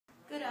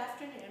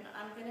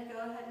I'm going to go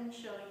ahead and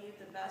show you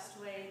the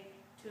best way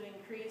to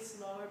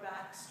increase lower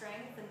back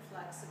strength and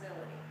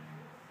flexibility.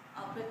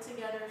 I'll put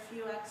together a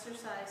few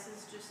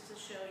exercises just to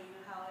show you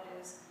how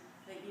it is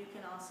that you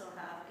can also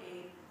have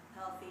a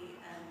healthy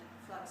and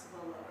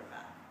flexible lower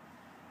back.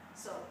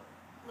 So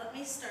let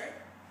me start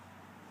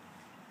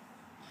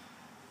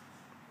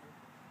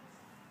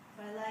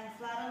by lying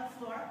flat on the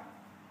floor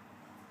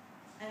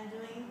and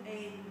doing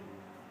a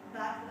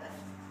back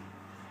lift.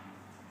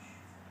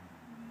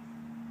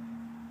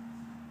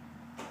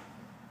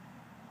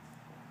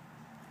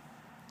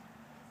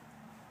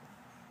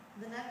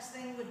 The next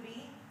thing would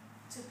be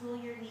to pull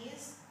your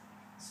knees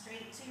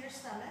straight to your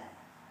stomach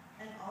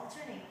and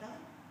alternate them.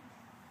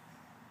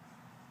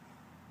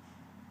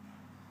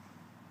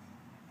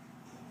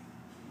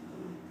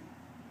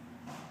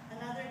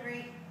 Another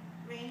great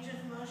range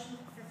of motion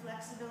for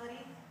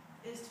flexibility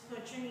is to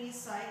put your knees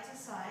side to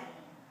side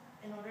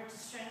in order to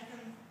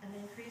strengthen and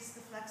increase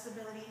the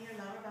flexibility in your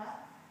lower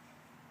back.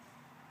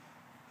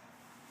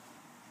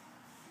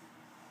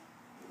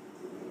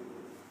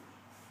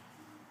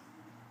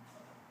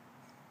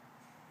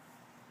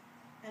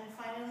 And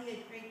finally,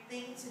 a great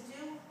thing to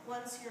do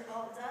once you're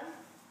all done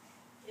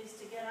is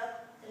to get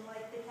up in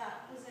like the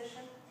cat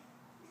position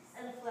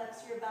and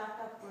flex your back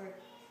upward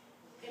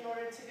in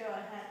order to go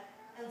ahead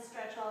and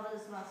stretch all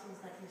those muscles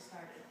that you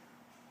started.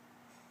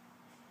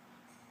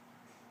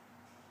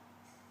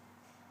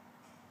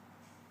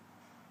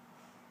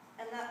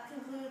 And that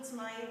concludes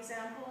my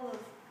example of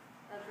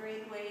a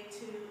great way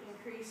to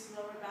increase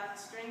lower back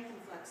strength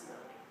and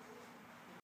flexibility.